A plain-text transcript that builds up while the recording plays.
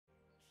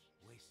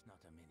Waste not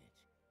a minute.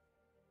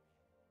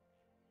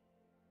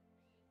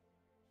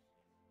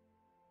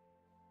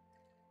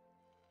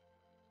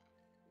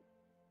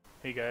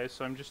 Hey guys,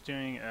 so I'm just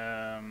doing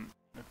a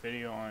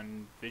video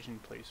on vision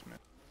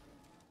placement.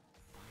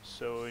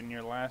 So in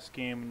your last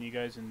game when you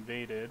guys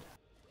invaded,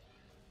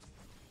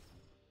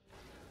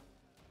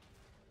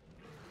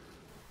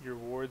 your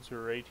wards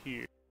were right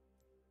here.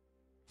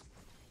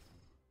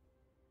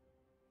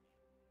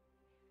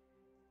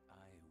 I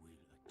will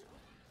atone.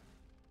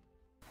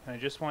 And I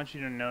just want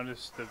you to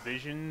notice the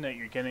vision that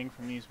you're getting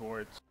from these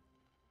wards.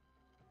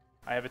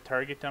 I have a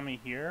target dummy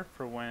here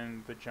for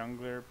when the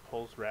jungler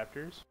pulls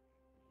raptors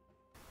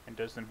and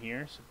does them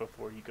here, so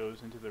before he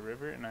goes into the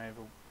river, and I have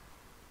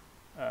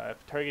a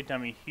target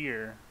dummy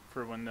here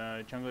for when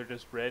the jungler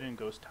does red and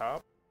goes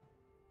top.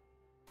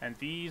 And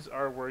these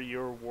are where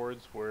your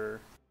wards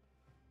were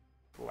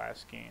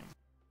last game.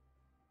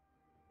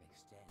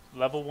 Extend.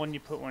 Level 1 you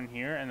put one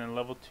here, and then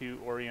level 2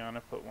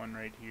 Orianna put one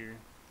right here.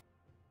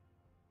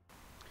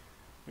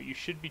 What you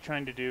should be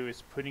trying to do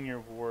is putting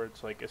your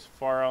wards like as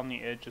far on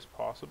the edge as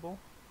possible.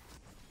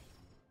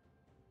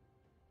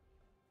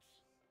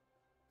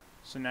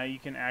 So now you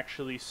can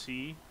actually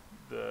see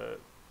you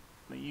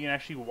can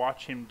actually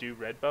watch him do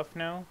red buff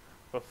now.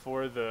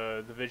 Before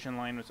the vision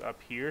line was up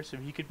here, so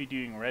he could be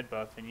doing red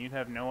buff and you'd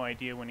have no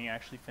idea when he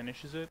actually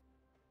finishes it.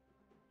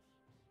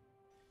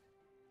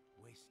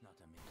 Waste not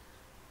a minute.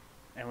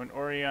 And when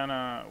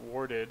Orianna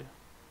warded,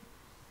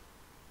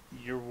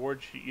 your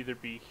ward should either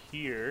be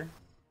here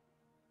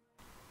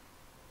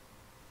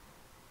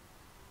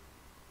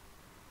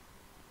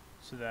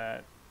so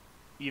that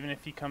even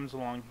if he comes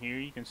along here,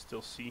 you can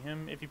still see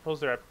him. If he pulls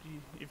the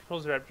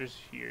raptors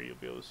here, you'll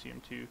be able to see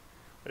him too.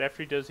 But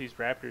after he does these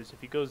raptors, if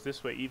he goes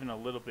this way even a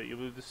little bit, you'll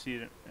be able to see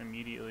it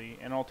immediately.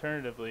 And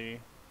alternatively,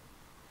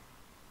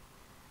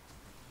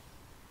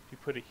 if you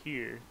put it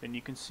here, then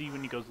you can see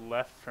when he goes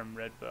left from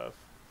red buff.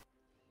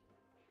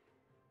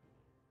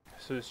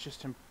 So it's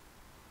just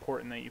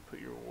important that you put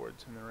your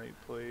wards in the right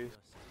place.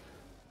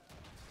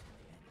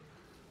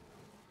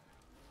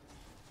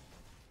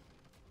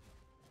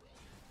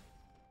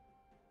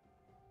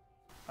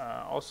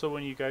 Also,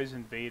 when you guys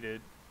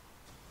invaded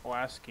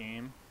last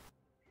game,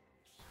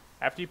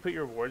 after you put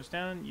your wards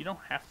down, you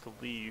don't have to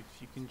leave.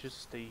 You can just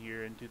stay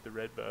here and do the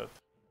red buff.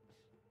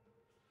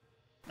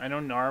 I know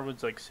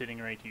Narwood's like sitting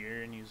right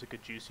here and he's like a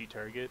juicy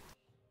target.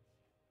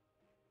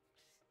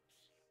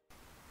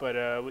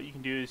 But what you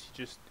can do is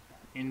you just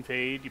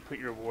invade, you put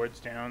your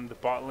wards down, the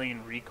bot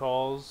lane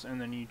recalls,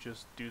 and then you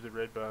just do the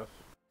red buff.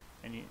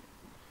 And you,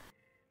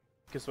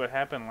 because what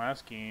happened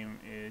last game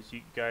is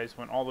you guys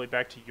went all the way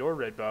back to your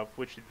red buff,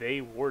 which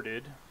they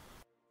warded.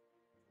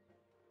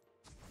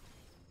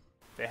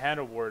 They had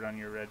a ward on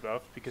your red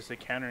buff because they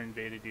counter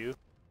invaded you.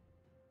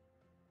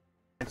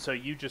 And so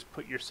you just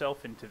put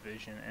yourself into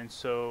vision. And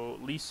so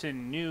Lee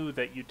Sin knew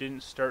that you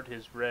didn't start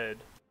his red.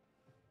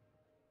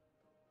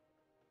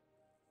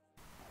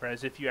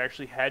 Whereas if you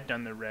actually had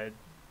done the red,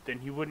 then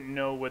he wouldn't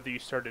know whether you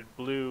started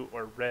blue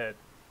or red.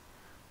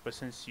 But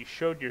since you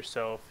showed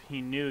yourself, he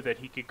knew that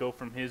he could go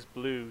from his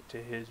blue to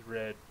his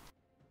red.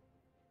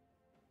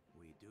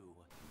 We do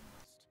what we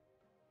must.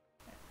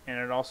 And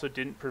it also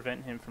didn't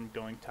prevent him from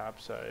going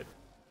topside.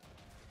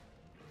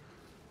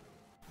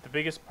 The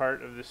biggest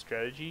part of this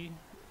strategy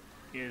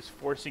is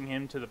forcing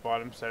him to the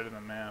bottom side of the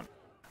map.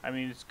 I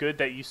mean, it's good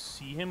that you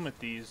see him with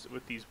these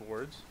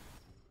wards.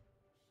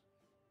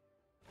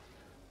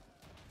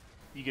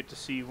 You get to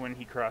see when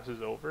he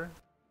crosses over.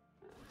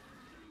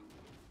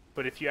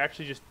 But if you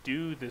actually just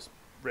do this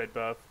red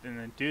buff and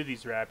then do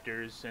these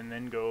raptors and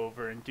then go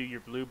over and do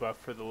your blue buff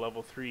for the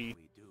level 3, We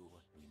do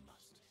what we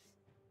must.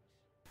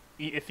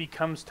 if he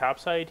comes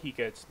topside, he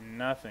gets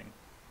nothing.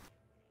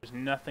 There's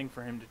nothing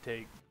for him to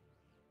take.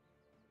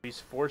 He's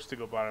forced to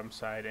go bottom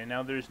side, and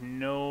now there's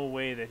no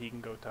way that he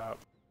can go top.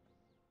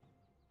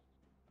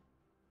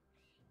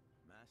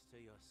 Master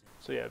yourself.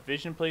 So yeah,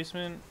 vision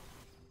placement,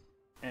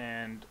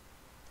 and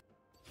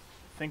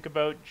think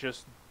about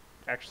just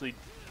actually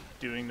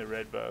doing the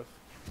red buff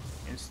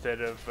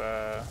instead of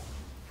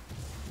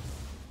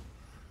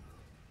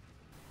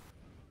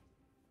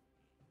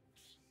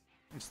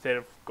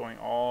going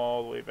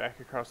all the way back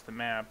across the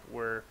map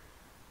where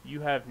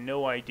you have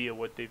no idea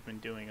what they've been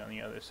doing on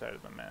the other side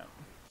of the map.